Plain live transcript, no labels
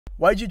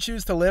Why'd you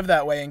choose to live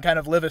that way and kind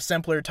of live a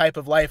simpler type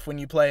of life when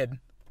you played?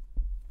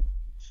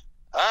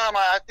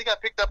 I think I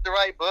picked up the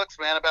right books,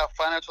 man, about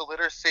financial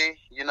literacy,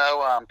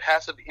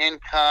 passive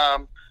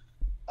income.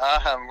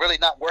 I'm really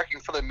not working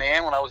for the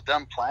man when I was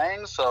done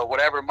playing. So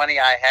whatever money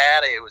I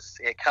had,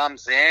 it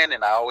comes in,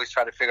 and I always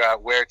try to figure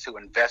out where to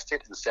invest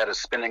it instead of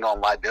spending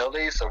on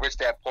liabilities. So Rich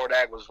Dad Poor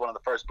Dad was one of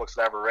the first books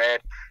that I ever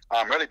read,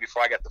 really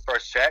before I got the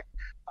first check.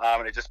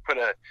 And it just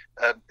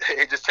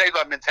it just changed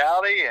my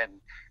mentality. And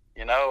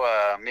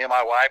me and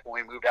my wife,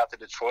 when we moved out to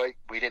Detroit,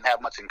 we didn't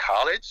have much in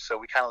college, so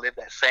we kind of lived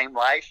that same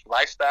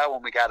lifestyle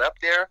when we got up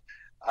there.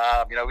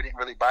 We didn't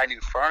really buy new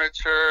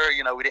furniture.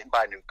 We didn't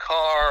buy new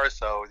cars,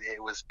 so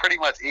it was pretty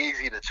much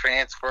easy to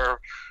transfer,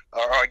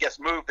 or I guess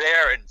move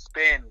there and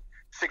spend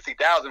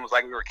 $60,000 was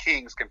like we were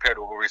kings compared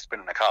to what we were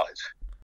spending in college.